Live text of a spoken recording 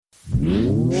Hello,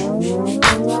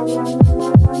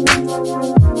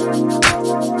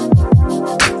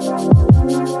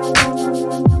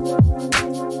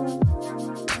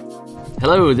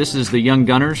 this is the Young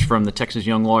Gunners from the Texas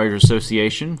Young Lawyers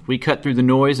Association. We cut through the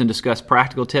noise and discuss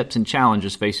practical tips and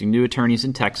challenges facing new attorneys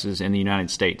in Texas and the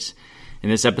United States. In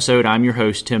this episode, I'm your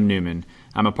host, Tim Newman.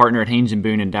 I'm a partner at Haynes &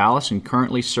 Boone in Dallas and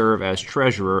currently serve as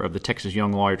treasurer of the Texas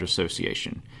Young Lawyers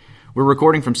Association. We're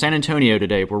recording from San Antonio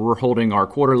today, where we're holding our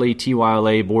quarterly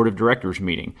TYLA Board of Directors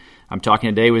meeting. I'm talking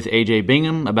today with AJ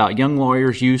Bingham about young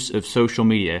lawyers' use of social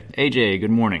media. AJ,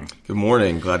 good morning. Good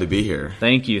morning. Glad to be here.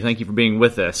 Thank you. Thank you for being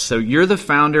with us. So you're the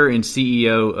founder and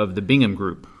CEO of the Bingham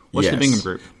Group. What's the Bingham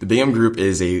Group? The Bingham Group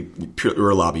is we're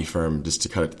a lobby firm, just to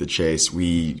cut it to the chase.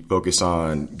 We focus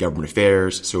on government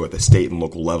affairs, so at the state and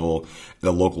local level,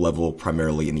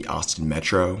 primarily in the Austin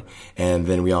metro. And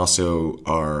then we also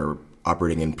are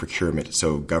operating in procurement,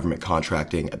 so government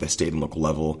contracting at the state and local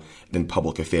level, then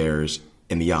public affairs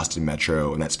in the Austin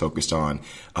metro, and that's focused on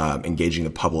engaging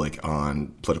the public on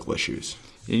political issues.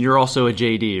 And you're also a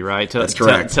JD, right? That's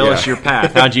correct. Tell us your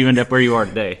path. How'd you end up where you are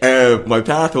today? My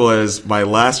path was my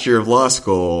last year of law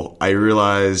school. I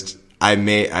realized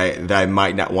that I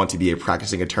might not want to be a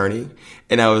practicing attorney,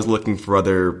 and I was looking for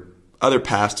other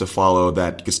paths to follow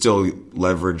that could still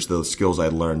leverage those skills I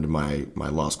learned in my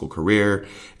law school career.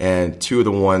 And two of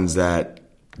the ones that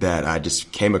I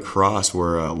just came across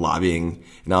were lobbying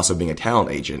and also being a talent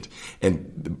agent.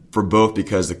 And for both,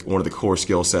 because one of the core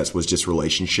skill sets was just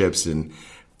relationships. And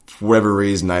for whatever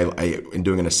reason, I in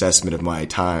doing an assessment of my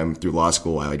time through law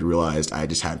school, I realized I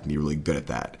just had to be really good at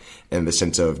that. And the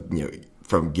sense of,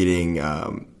 from getting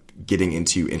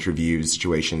into interview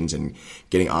situations and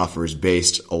getting offers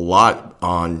based a lot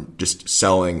on just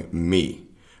selling me,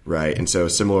 right? And so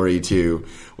similarly to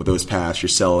with those paths, you're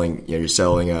selling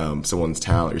someone's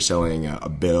talent, you're selling a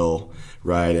bill,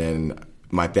 right? And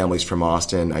my family's from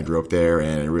Austin. I grew up there,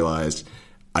 and I realized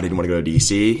I didn't want to go to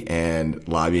DC, and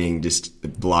lobbying, just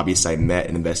the lobbyists I met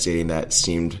and investigating that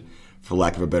seemed, for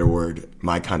lack of a better word,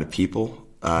 my kind of people.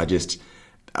 Just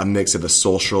a mix of a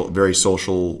very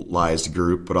socialized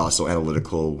group, but also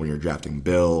analytical when you're drafting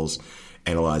bills,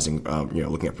 analyzing,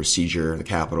 looking at procedure, the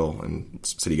Capitol and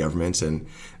city governments, and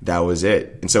that was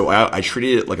it. And so I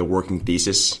treated it like a working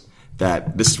thesis,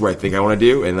 that this is what I think I want to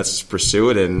do, and let's just pursue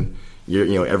it. And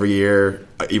every year,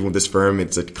 even with this firm,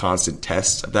 it's a constant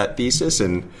test of that thesis.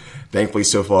 And thankfully,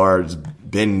 so far, it's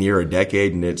been near a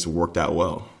decade, and it's worked out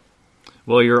well.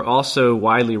 Well, you're also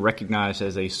widely recognized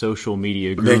as a social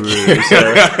media guru.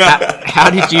 So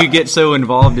how did you get so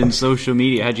involved in social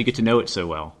media? How did you get to know it so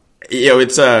well?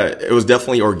 It was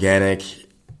definitely organic.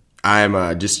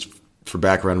 I'm just for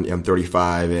background, I'm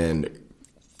 35, and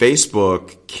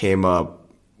Facebook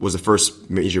was the first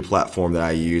major platform that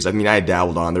I used. I mean, I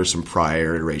dabbled on. There's some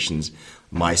prior iterations.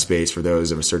 MySpace, for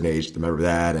those of a certain age, remember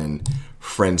that, and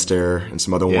Friendster and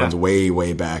some other ones way,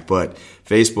 way back. But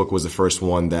Facebook was the first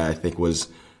one that I think was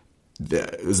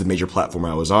the major platform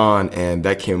I was on, and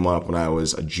that came up when I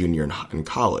was a junior in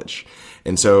college.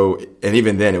 And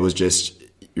even then, it was just,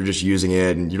 you're just using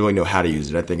it, and you don't really know how to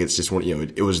use it. I think it's just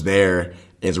it was there,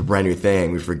 and it's a brand new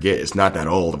thing. We forget it's not that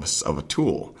old of a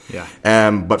tool. Yeah.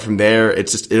 But from there,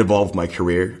 it evolved my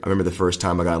career. I remember the first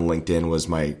time I got on LinkedIn was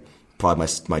probably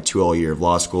my 2L year of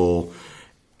law school.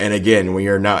 And again, when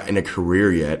you're not in a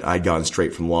career yet, I'd gone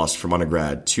straight from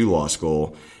undergrad to law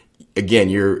school. Again,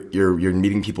 you're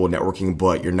meeting people, networking,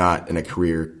 but you're not in a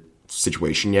career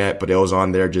situation yet. But I was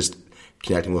on there just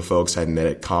connecting with folks I'd met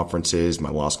at conferences, my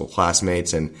law school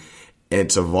classmates, and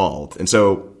it's evolved. And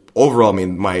so overall, I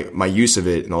mean, my use of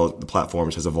it and all the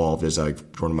platforms has evolved as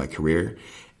I've grown in my career,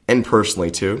 and personally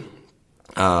too.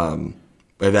 If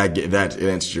that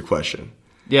answers your question.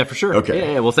 Yeah, for sure.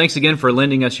 Okay. Yeah. Well, thanks again for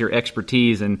lending us your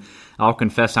expertise. And I'll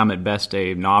confess I'm at best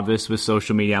a novice with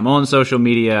social media. I'm on social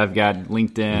media. I've got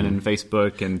LinkedIn and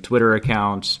Facebook and Twitter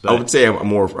accounts. But I would say I'm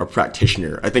more a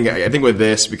practitioner. I think with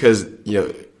this, because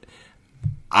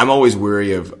I'm always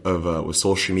wary of with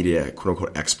social media, quote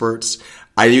unquote, experts.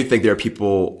 I do think there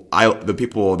are the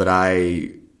people that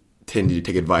I tend to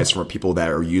take advice from are people that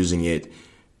are using it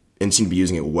and seem to be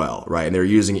using it well, right? And they're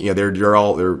using it,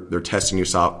 they're testing new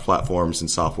platforms and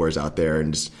softwares out there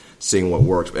and just seeing what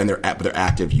works. And they're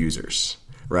active users,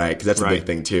 right? Because that's a big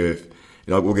thing too. I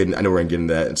know we're going to get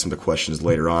into that in some of the questions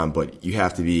later on, but you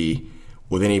have to be,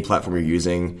 with any platform you're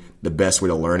using, the best way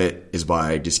to learn it is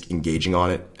by just engaging on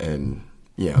it. And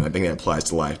I think that applies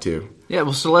to life too. Yeah,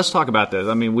 well, so let's talk about this.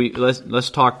 I mean,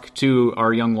 let's talk to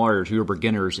our young lawyers who are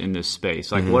beginners in this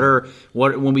space. Like,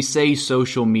 when we say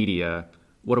social media,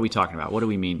 what are we talking about? What do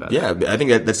we mean by that? Yeah, I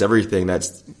think that's everything.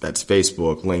 That's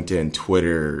Facebook, LinkedIn,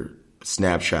 Twitter,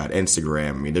 Snapchat, Instagram.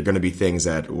 I mean, they're going to be things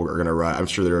that we're going to run. I'm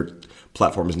sure there are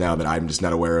platforms now that I'm just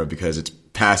not aware of because it's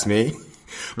past me.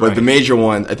 But right. The major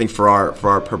one, I think, for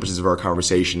our purposes of our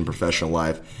conversation, professional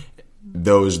life,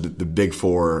 the big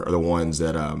four are the ones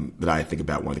that I think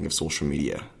about when I think of social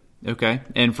media. Okay,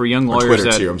 and for young lawyers,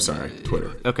 Twitter too. I'm sorry,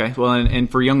 Twitter. Okay, well, and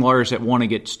for young lawyers that want to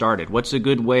get started, what's a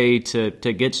good way to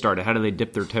get started? How do they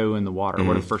dip their toe in the water? Mm-hmm.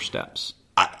 What are the first steps?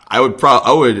 I'm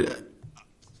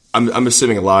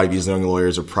assuming a lot of these young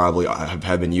lawyers are probably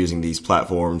have been using these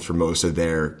platforms for most of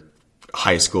their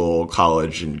high school,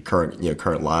 college, and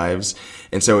current lives,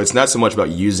 and so it's not so much about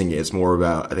using it; it's more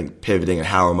about, I think, pivoting and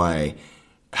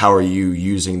how are you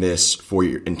using this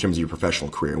in terms of your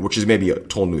professional career, which is maybe a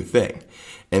total new thing.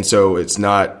 And so it's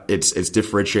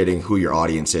differentiating who your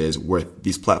audience is, where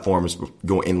these platforms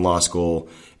go in law school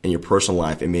and your personal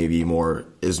life. It may be more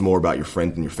about your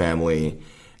friends and your family,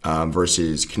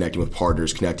 versus connecting with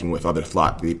partners, connecting with other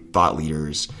thought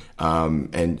leaders,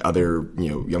 and other,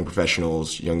 young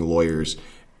professionals, young lawyers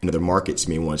in other markets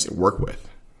you may want to work with.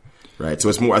 Right. So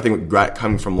it's more, I think,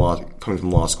 coming from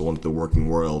law school into the working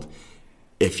world.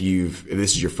 If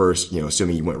this is your first,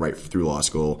 assuming you went right through law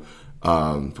school,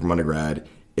 from undergrad,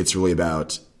 it's really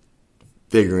about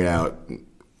figuring out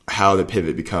how the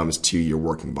pivot becomes to your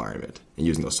work environment and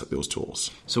using those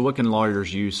tools. So what can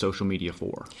lawyers use social media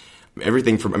for?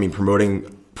 Everything from,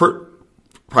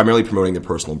 primarily promoting their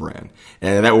personal brand.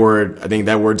 And I think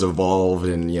that word's evolved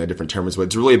in different terms, but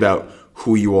it's really about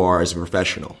who you are as a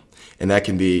professional. And that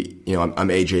can be, I'm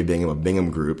AJ Bingham of Bingham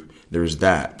Group. There's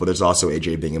that, but there's also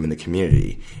AJ Bingham in the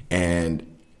community. And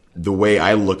the way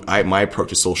my approach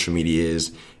to social media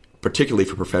is, particularly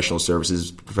for professional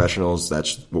services professionals,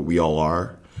 that's what we all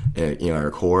are, at our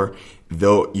core.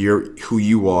 Though you're who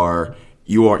you are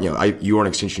an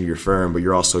extension of your firm, but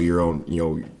you're also your own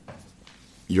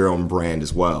brand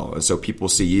as well. And so people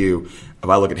see you. If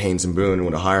I look at Haynes and Boone and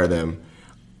want to hire them,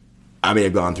 I may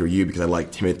have gone through you because I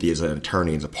like Timothy as an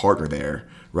attorney, as a partner there,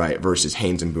 right? Versus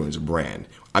Haynes and Boone as a brand.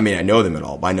 I may not know them at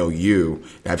all, but I know you,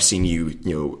 and I've seen you,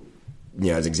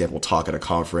 as an example, talk at a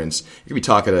conference. You could be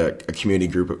talking at a community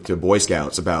group to Boy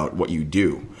Scouts about what you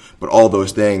do. But all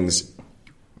those things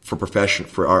for professional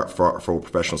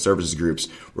services groups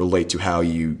relate to how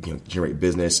you, generate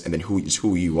business, and then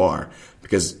who you are.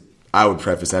 Because I would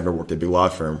preface, I've never worked at a big law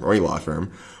firm or any law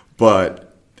firm, but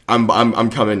I'm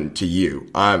coming to you.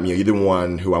 You're the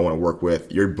one who I want to work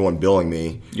with. You're the one billing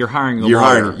me. You're hiring the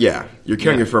lawyer. You're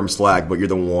carrying your firm's flag, but you're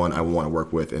the one I want to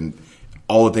work with. And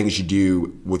all the things you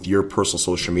do with your personal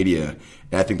social media,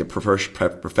 and I think the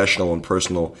professional and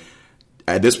personal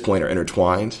at this point are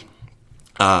intertwined.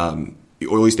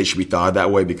 Or at least they should be thought of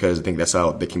that way, because I think that's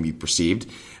how they can be perceived.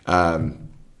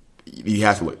 You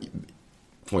have to look,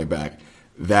 point back.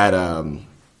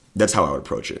 That's how I would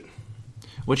approach it.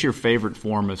 What's your favorite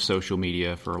form of social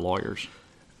media for lawyers?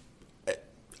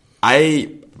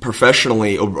 I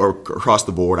professionally or across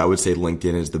the board, I would say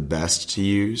LinkedIn is the best to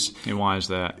use. And why is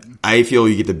that? I feel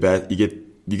you get the best. You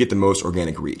get the most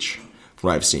organic reach from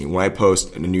what I've seen. When I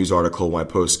post a news article, when I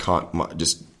post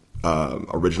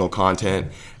original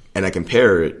content, and I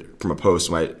compare it from a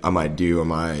post I might do on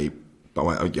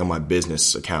my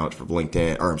business account for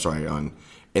LinkedIn, or I'm sorry, on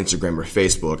Instagram or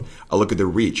Facebook, I look at the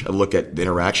reach, I look at the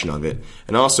interaction of it,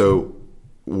 and also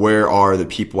where are the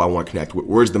people I want to connect with?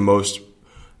 Where's the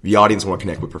audience I want to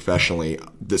connect with professionally?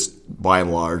 This, by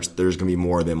and large, there's going to be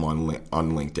more of them on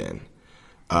LinkedIn.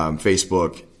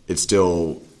 Facebook,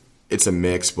 it's a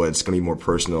mix, but it's going to be more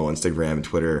personal. Instagram and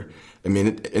Twitter,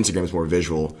 Instagram is more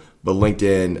visual, but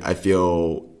LinkedIn, I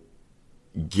feel,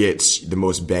 gets the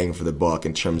most bang for the buck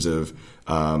in terms of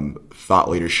thought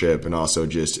leadership and also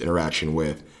just interaction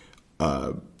with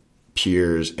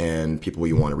peers and people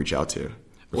you want to reach out to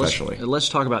professionally. Let's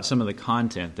talk about some of the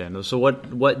content then. So what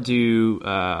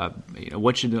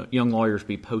should young lawyers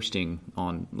be posting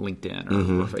on LinkedIn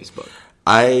or Facebook?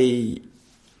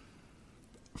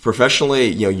 Professionally,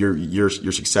 your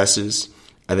successes.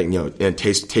 I think, and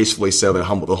tastefully so, the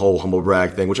whole humble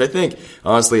brag thing, which I think,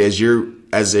 honestly,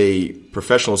 as a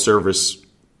professional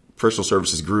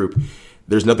services group,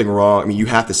 there's nothing wrong. You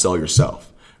have to sell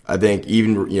yourself. I think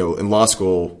even, in law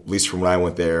school, at least from when I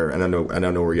went there, and I know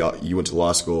where you went to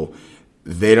law school,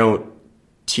 they don't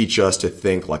teach us to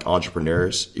think like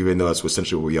entrepreneurs, even though that's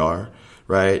essentially what we are,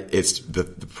 right? It's the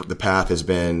path has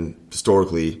been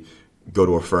historically go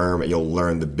to a firm and you'll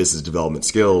learn the business development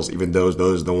skills, even those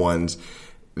are the ones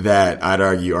that I'd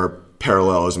argue are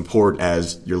parallel as important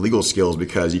as your legal skills,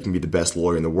 because you can be the best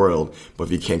lawyer in the world, but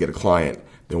if you can't get a client,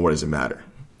 then what does it matter,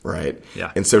 right?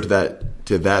 Yeah. And so to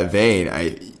that vein,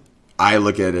 I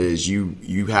look at it as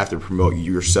you have to promote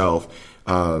yourself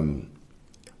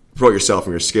promote yourself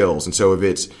and your skills. And so if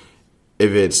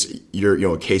it's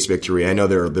your a case victory, I know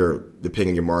there depending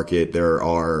on your market, there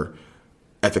are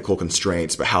ethical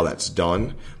constraints about how that's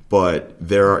done, but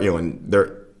there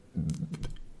are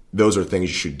those are things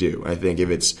you should do. And I think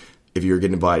if you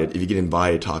get invited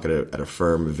to talk at a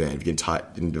firm event, if you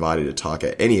get invited to talk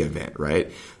at any event,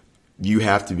 right, you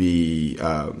have to be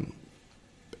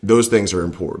those things are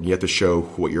important. You have to show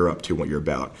what you're up to, what you're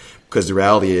about. Because the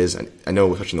reality is, I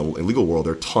know especially in the legal world,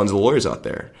 there are tons of lawyers out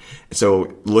there. And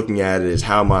so looking at it is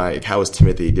how is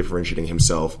Timothy differentiating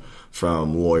himself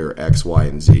from lawyer X, Y,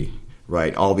 and Z,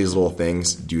 right? All these little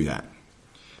things do that.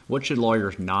 What should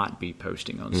lawyers not be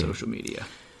posting on social media?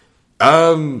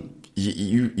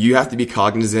 You have to be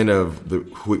cognizant of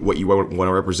what you want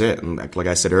to represent. And like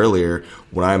I said earlier,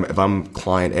 if I'm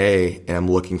client A and I'm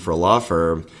looking for a law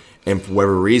firm, and for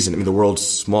whatever reason, I mean, the world's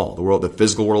small. The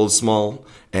physical world is small,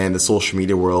 and the social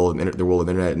media world, and the world of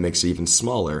the internet makes it even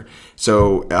smaller.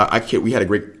 So it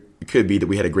could be that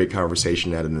we had a great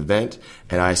conversation at an event,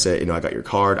 and I said, I got your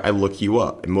card. I look you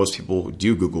up, and most people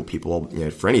do Google people,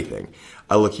 for anything.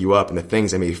 I look you up, and the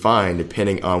things I may find,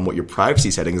 depending on what your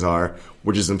privacy settings are,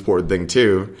 which is an important thing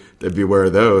too, to be aware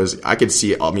of those. I could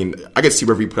see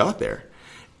whatever you put out there,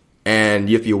 and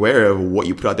you have to be aware of what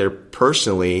you put out there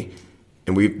personally.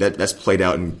 And that's played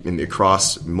out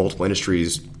across multiple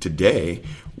industries today.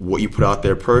 What you put out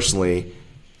there personally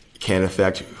can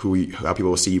affect how people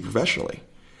will see you professionally.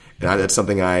 And that's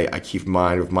something I keep in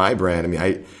mind with my brand. I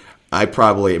mean, I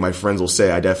probably, my friends will say,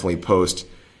 I definitely post.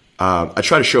 I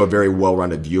try to show a very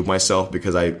well-rounded view of myself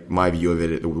because my view of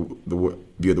it, the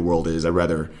view of the world is I'd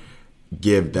rather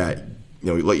give that,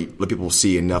 let people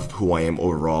see enough of who I am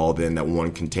overall than that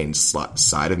one contained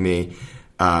side of me.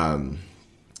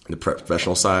 The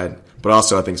professional side, but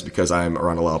also I think it's because I'm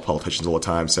around a lot of politicians all the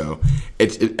time, so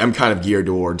I'm kind of geared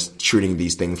towards treating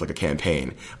these things like a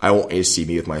campaign. I want you to see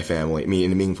me with my family, me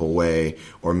in a meaningful way,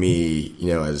 or me,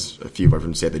 as a few of my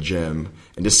friends say at the gym,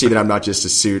 and just see that I'm not just a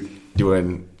suit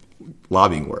doing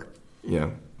lobbying work.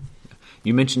 You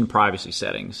mentioned privacy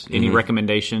settings. Any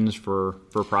recommendations for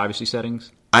privacy settings?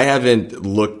 I haven't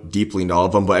looked deeply into all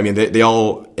of them, but I mean they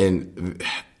all, and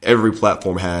every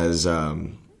platform has.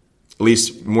 At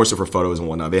least more so for photos and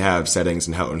whatnot, they have settings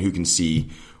and who can see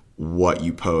what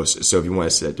you post. So if you want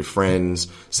to set it to friends,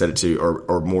 set it to,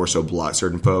 or more so block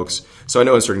certain folks. So I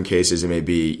know in certain cases it may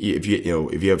be if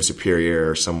you have a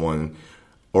superior or someone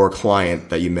or a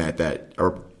client that you met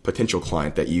or potential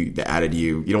client that added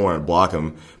you don't want to block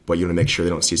them, but you want to make sure they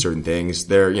don't see certain things.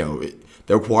 That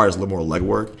requires a little more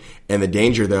legwork. And the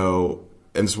danger though.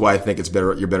 And this is why I think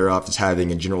you're better off just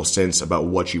having a general sense about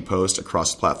what you post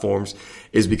across platforms,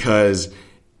 is because,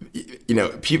 there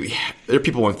are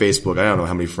people on Facebook, I don't know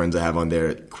how many friends I have on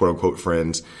there, quote unquote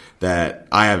friends, that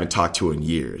I haven't talked to in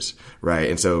years, right?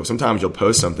 And so sometimes you'll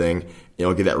post something,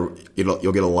 you'll get a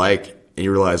like, and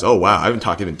you realize, oh wow, I haven't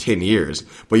talked to them in 10 years.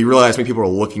 But you realize many people are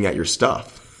looking at your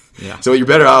stuff. Yeah. So you're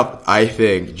better off, I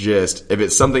think, just, if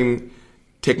it's something,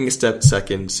 taking a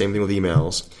second, same thing with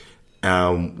emails,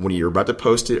 when you're about to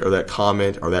post it or that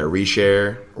comment or that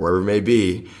reshare or whatever it may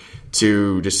be,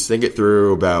 to just think it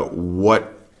through about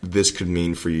what this could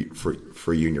mean for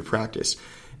you in your practice.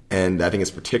 And I think it's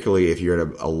particularly if you're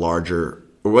at a larger,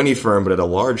 or any firm, but at a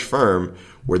large firm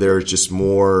where there's just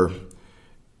more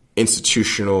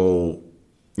institutional,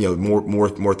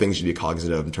 more things you need to be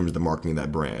cognizant of in terms of the marketing of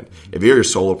that brand. If you're a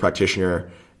solo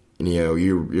practitioner,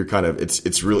 you're kind of,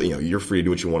 it's really, you're free to do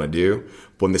what you want to do.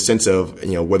 But in the sense of,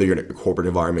 whether you're in a corporate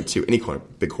environment to any kind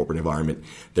of big corporate environment,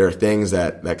 there are things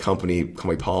that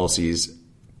company's policies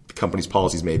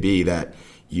may be that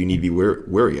you need to be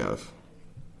wary of.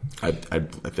 I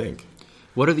think.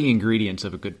 What are the ingredients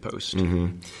of a good post?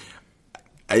 Mm-hmm.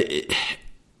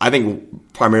 I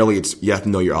think primarily you have to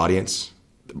know your audience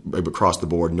across the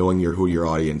board, knowing who your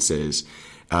audience is.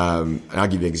 And I'll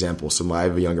give you an example. So I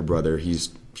have a younger brother.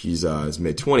 He's his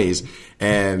mid-20s,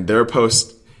 and their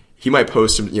post, he might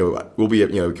post some, it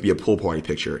could be a pool party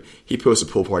picture. He posts a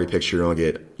pool party picture and will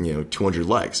get, 200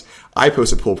 likes. I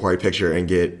post a pool party picture and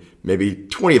get maybe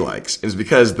 20 likes. And it's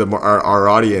because our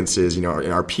audience is, and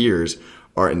our peers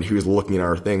are, and who's looking at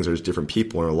our things, there's different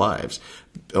people in our lives.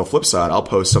 On the flip side, I'll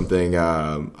post something,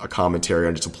 a commentary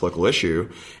on just a political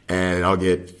issue, and I'll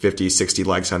get 50, 60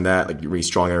 likes on that, like really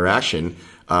strong interaction,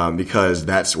 because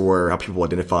that's how people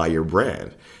identify your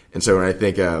brand. And so I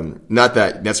think, not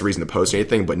that that's the reason to post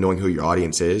anything, but knowing who your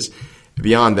audience is.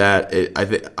 Beyond that, I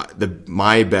think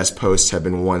my best posts have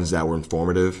been ones that were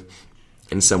informative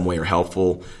in some way or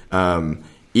helpful.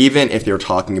 Even if they're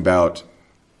talking about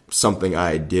something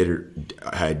I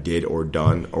did or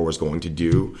done or was going to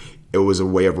do, it was a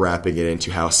way of wrapping it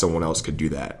into how someone else could do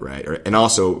that, right? And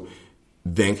also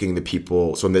thanking the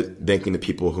people. So thanking the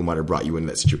people who might have brought you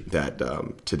into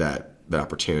that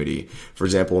opportunity. For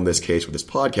example, in this case with this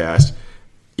podcast,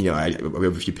 we have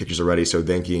a few pictures already. So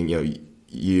thanking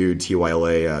you,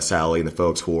 TYLA, Sally, and the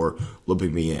folks who are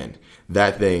looping me in.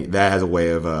 That has a way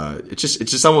of it's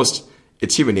just almost,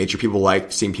 it's human nature. People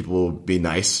like seeing people be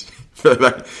nice.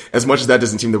 As much as that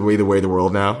doesn't seem to be the way of the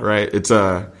world now, right? It's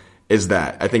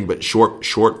that, I think. But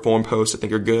short form posts I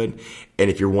think are good. And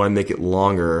if you want to make it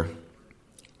longer,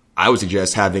 I would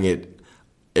suggest having it,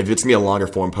 if it's gonna be a longer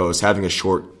form post, having a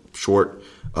short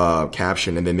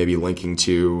caption, and then maybe linking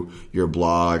to your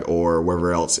blog or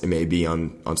wherever else it may be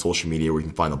on social media, where you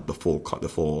can find the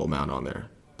full amount on there,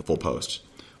 the full post.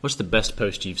 What's the best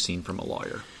post you've seen from a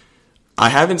lawyer? I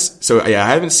haven't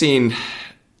seen.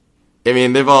 I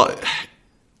mean,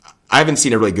 I haven't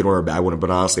seen a really good one or a bad one, but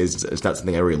honestly, it's not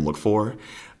something I really look for.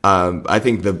 I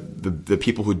think the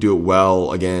people who do it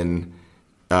well, again,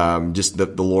 just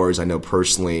the lawyers I know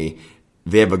personally,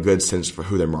 they have a good sense for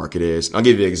who their market is. I'll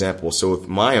give you an example. So with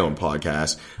my own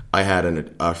podcast, I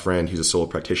had a friend who's a solo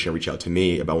practitioner reach out to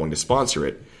me about wanting to sponsor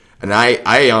it. And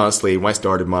I honestly, when I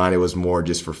started mine, it was more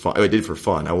just for fun. I did it for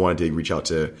fun. I wanted to reach out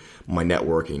to my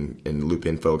network and loop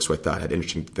in folks who I thought had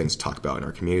interesting things to talk about in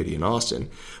our community in Austin.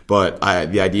 But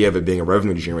the idea of it being a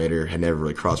revenue generator had never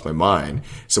really crossed my mind.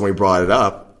 So when we brought it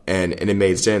up, and it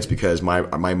made sense because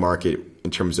my market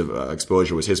in terms of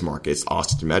exposure was his market. It's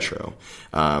Austin Metro.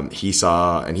 He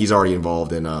saw, and he's already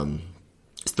involved in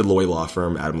it's the Lowy law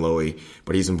firm, Adam Lowy,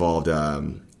 but he's involved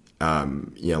a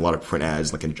lot of print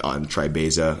ads like on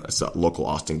Tribeza, it's a local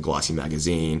Austin glossy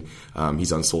magazine.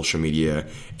 He's on social media,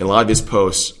 and a lot of his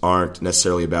posts aren't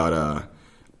necessarily about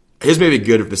his may be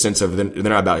good in the sense of they're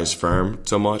not about his firm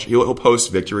so much. He'll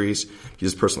post victories, he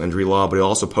does personal injury law, but he'll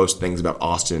also post things about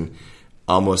Austin,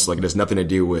 almost like it has nothing to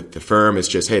do with the firm. It's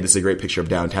just, hey, this is a great picture of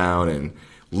downtown, and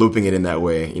looping it in that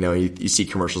way. You see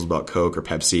commercials about Coke or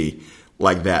Pepsi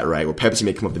like that, right? Where Pepsi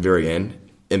may come up at the very end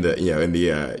in the in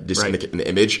the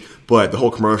image, but the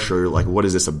whole commercial, you're like, what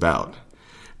is this about?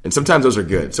 And sometimes those are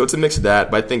good. So it's a mix of that.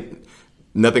 But I think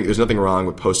there's nothing wrong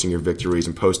with posting your victories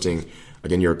and posting,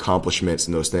 again, your accomplishments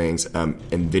and those things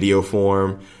in video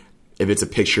form. If it's a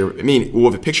picture,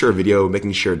 with a picture or video,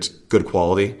 making sure it's good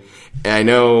quality. And I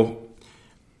know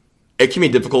it can be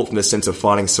difficult in the sense of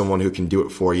finding someone who can do it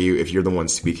for you if you're the one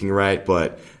speaking, right?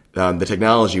 But the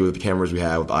technology with the cameras we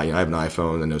have, I have an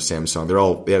iPhone, I know Samsung,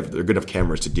 they're good enough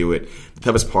cameras to do it. The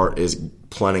toughest part is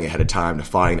planning ahead of time to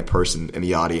find a person in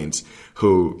the audience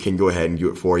who can go ahead and do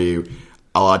it for you.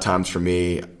 A lot of times for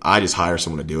me, I just hire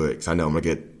someone to do it because I know I'm going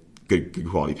to get good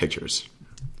quality pictures.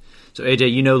 So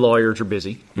AJ, lawyers are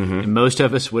busy, and most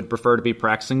of us would prefer to be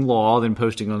practicing law than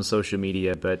posting on social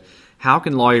media, but how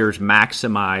can lawyers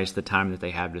maximize the time that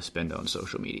they have to spend on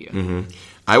social media?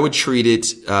 I would treat it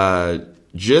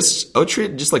just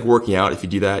like working out. If you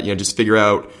do that, just figure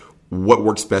out what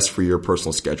works best for your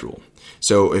personal schedule.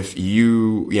 So if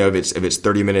if it's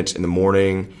 30 minutes in the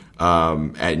morning,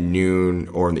 at noon,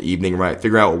 or in the evening, right?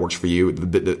 Figure out what works for you.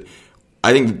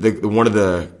 I think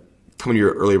coming to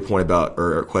your earlier point about,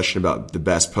 or question about the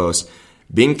best post,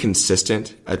 being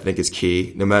consistent, I think is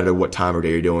key, no matter what time or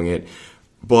day you're doing it.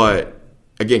 But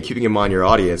again, keeping in mind your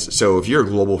audience. So if you're a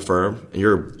global firm, and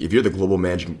if you're the global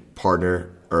managing partner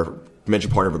of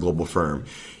a global firm,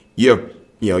 you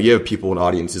have people and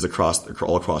audiences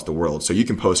all across the world. So you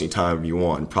can post anytime you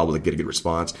want and probably get a good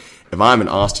response. If I'm an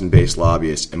Austin-based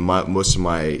lobbyist and most of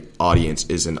my audience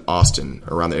is in Austin,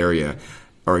 around the area,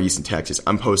 or Houston, Texas,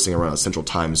 I'm posting around a central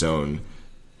time zone,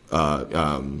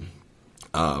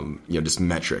 just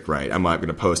metric, right? I'm not going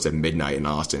to post at midnight in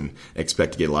Austin and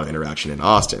expect to get a lot of interaction in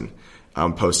Austin.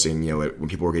 I'm posting, when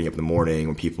people are getting up in the morning,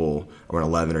 when people are around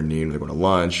 11 or noon, when they're going to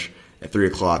lunch, at 3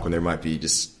 o'clock when they might be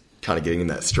just kind of getting in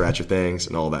that stretch of things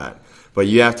and all that. But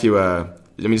you have to,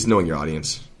 just knowing your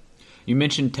audience. You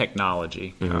mentioned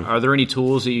technology. Are there any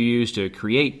tools that you use to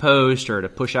create posts or to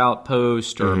push out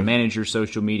posts or manage your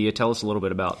social media? Tell us a little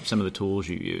bit about some of the tools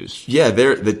you use. Yeah,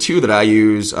 the two that I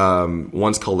use,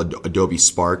 one's called Adobe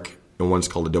Spark and one's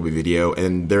called Adobe Video,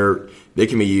 and they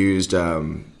can be used.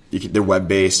 They're web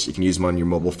based. You can use them on your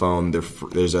mobile phone. They're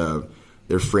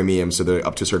freemium, so they're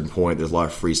up to a certain point. There's a lot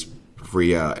of free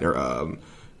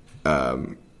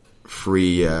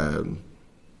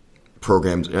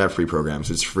programs, not free programs.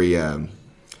 It's free. What am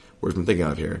I thinking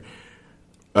of here?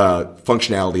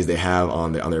 Functionalities they have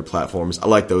on their platforms. I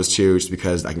like those two just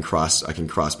because I can cross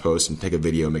post and take a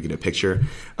video and make it a picture.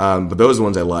 But those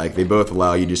ones I like. They both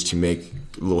allow you just to make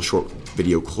little short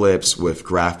video clips with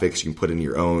graphics you can put in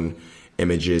your own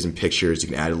images and pictures. You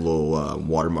can add little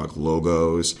watermark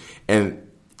logos. And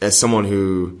as someone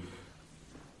who,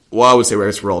 well, I would say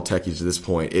we're all techies at this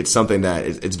point. It's something that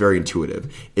it's very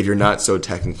intuitive. If you're not so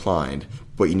tech inclined,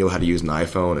 but you know how to use an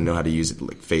iPhone and know how to use it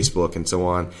like Facebook and so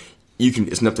on,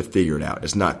 it's enough to figure it out.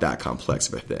 It's not that complex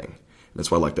of a thing. That's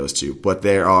why I like those two. But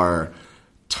there are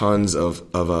tons of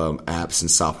apps and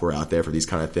software out there for these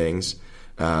kind of things.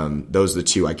 Those are the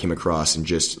two I came across and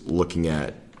just looking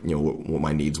at what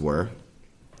my needs were.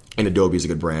 And Adobe is a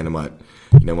good brand. I'm not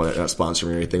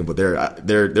sponsoring or anything, but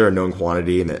they're a known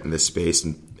quantity in this space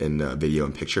in video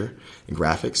and picture and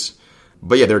graphics.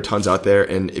 But yeah, there are tons out there.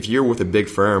 And if you're with a big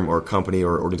firm or company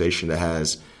or organization that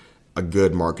has a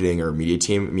good marketing or media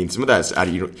team, I mean, some of that's out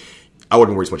of I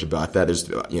wouldn't worry so much about that. There's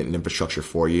an infrastructure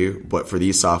for you. But for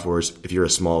these softwares, if you're a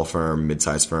small firm,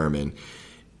 mid-sized firm, and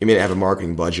you may have a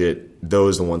marketing budget,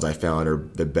 those are the ones I found are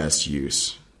the best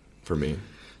use for me.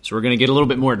 So we're going to get a little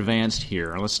bit more advanced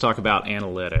here. Let's talk about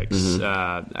analytics.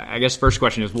 Mm-hmm. I guess first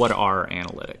question is, what are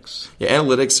analytics? Yeah,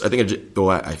 analytics, I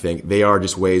think they are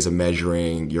just ways of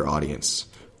measuring your audience,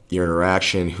 your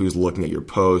interaction, who's looking at your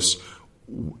posts,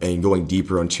 and going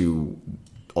deeper into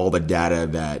all the data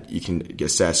that you can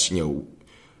assess,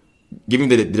 giving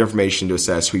the information to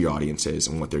assess who your audience is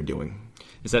and what they're doing.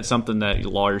 Is that something that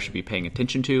lawyers should be paying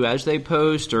attention to as they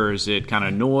post, or is it kind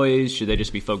of noise? Should they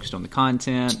just be focused on the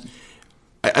content?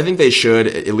 I think they should,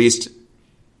 at least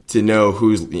to know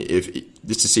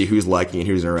just to see who's liking and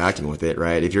who's interacting with it,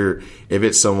 right? If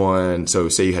it's someone, so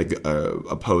say you had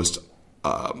a post,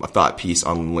 a thought piece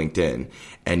on LinkedIn,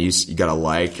 and you got a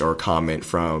like or a comment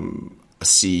from a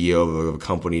CEO of a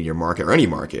company in your market or any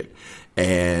market,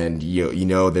 and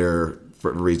they're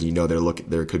for a reason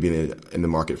there could be in the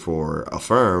market for a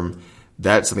firm,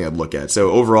 that's something I'd look at. So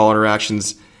overall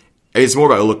interactions. It's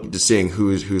more about just seeing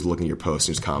who's looking at your post,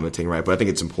 who's commenting, right? But I think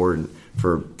it's important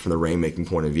from the rainmaking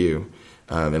point of view.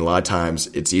 And a lot of times,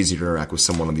 it's easier to interact with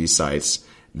someone on these sites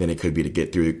than it could be to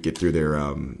get through their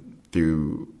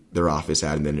office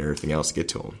admin and everything else to get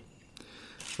to them.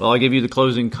 Well, I'll give you the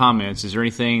closing comments. Is there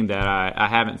anything that I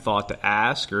haven't thought to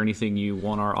ask, or anything you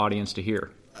want our audience to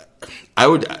hear?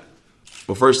 Well,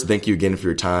 first, thank you again for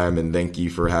your time, and thank you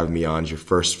for having me on as your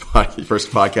first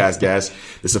podcast guest.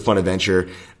 This is a fun adventure.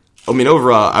 I mean,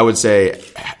 overall, I would say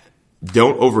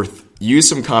use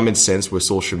some common sense with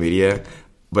social media,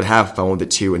 but have fun with it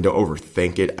too, and don't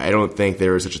overthink it. I don't think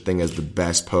there is such a thing as the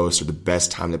best post or the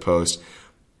best time to post.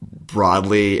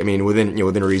 Broadly, I mean, within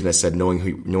reason, I said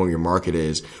knowing your market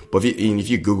is. But if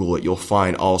you Google it, you'll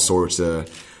find all sorts of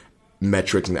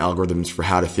metrics and algorithms for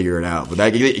how to figure it out. But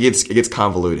it gets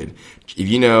convoluted.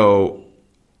 If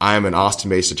I'm an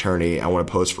Austin-based attorney, I want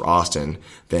to post for Austin,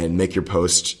 then make your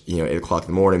post, 8 o'clock in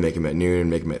the morning, make them at noon,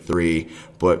 make them at 3,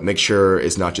 but make sure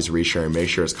it's not just resharing, make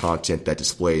sure it's content that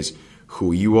displays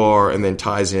who you are and then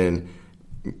ties in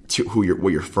to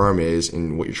what your firm is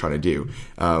and what you're trying to do.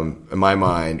 In my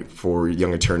mind, for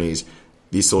young attorneys,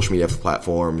 these social media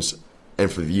platforms,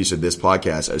 and for the use of this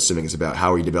podcast, assuming it's about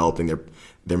how are you developing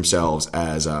themselves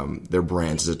as their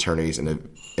brands as attorneys,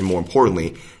 and more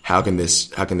importantly, how can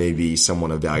they be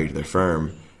someone of value to their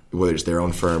firm, whether it's their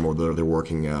own firm or they're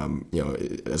working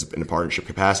as in a partnership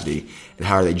capacity, and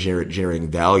how are they generating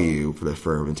value for the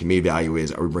firm? And to me, value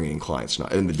is, are we bringing in clients? Not,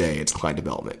 at the end of the day, it's client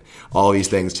development. All these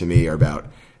things to me are about,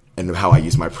 and how I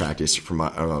use my practice for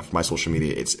my social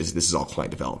media. This is all client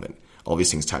development. All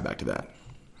these things tie back to that.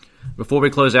 Before we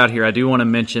close out here, I do want to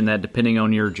mention that depending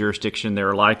on your jurisdiction, there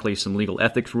are likely some legal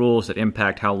ethics rules that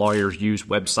impact how lawyers use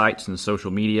websites and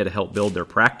social media to help build their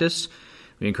practice.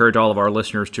 We encourage all of our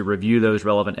listeners to review those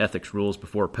relevant ethics rules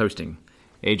before posting.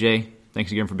 AJ,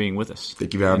 thanks again for being with us.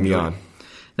 Thank you for having me on.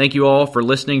 Thank you all for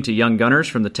listening to Young Gunners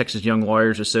from the Texas Young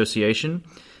Lawyers Association.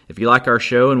 If you like our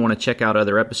show and want to check out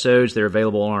other episodes, they're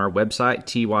available on our website,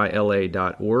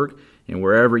 tyla.org, and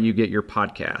wherever you get your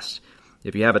podcasts.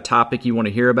 If you have a topic you want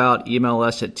to hear about, email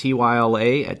us at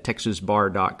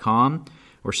tyla@texasbar.com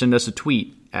or send us a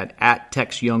tweet at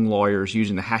 @TexYoungLawyers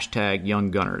using the hashtag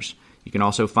YoungGunners. You can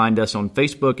also find us on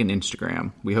Facebook and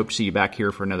Instagram. We hope to see you back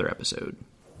here for another episode.